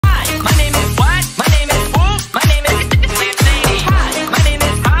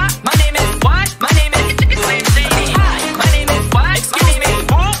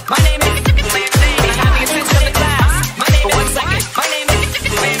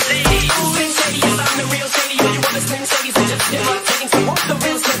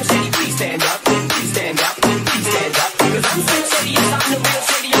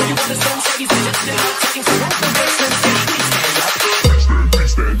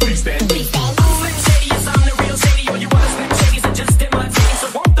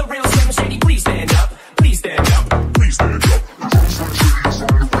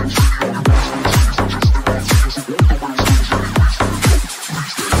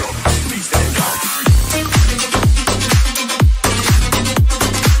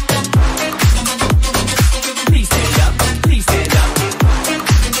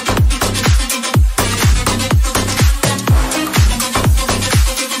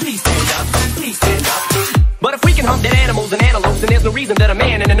reason that a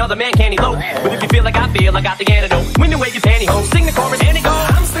man and another man can't elope. But if you feel like I feel, I got the antidote. When you wave your pantyhose, sing the chorus and it goes.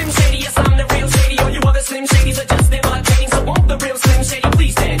 I'm Slim Shady, yes I'm the real Shady. All you other Slim Shadys are just imitating. So won't the real Slim Shady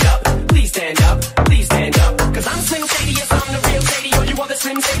please stand up? Please stand up, please stand up. Cause I'm Slim Shady, yes I'm the real Shady. All you other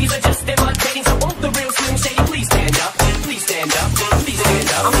Slim Shadys are just imitating. So won't the real Slim Shady please stand up? Please stand up, please stand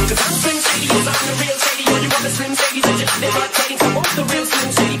up. Cause I'm Slim Shady, yes I'm the real Shady. All you other Slim Shadys are just imitating. So won't the real Slim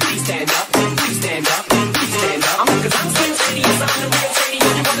Shady please stand up? Please stand up, please stand up. Cause I'm Slim Shady, yes I'm the real Shady.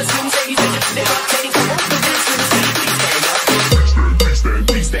 All you other Slim Shadys are just imitating. So won't the real Slim Shady please stand up? Please stand,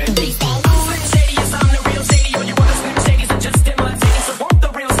 please stand, please stand. Slim Shady, yes I'm the real Shady. All you other Slim Shadys are just imitating. So won't the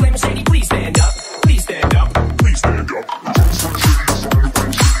real Slim Shady please stand up? Please stand up, please stand up.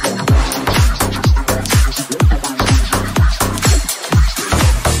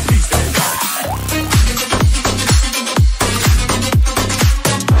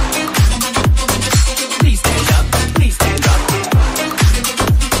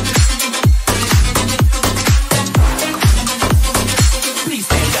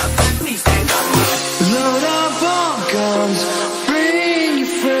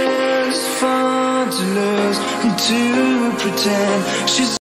 To pretend she's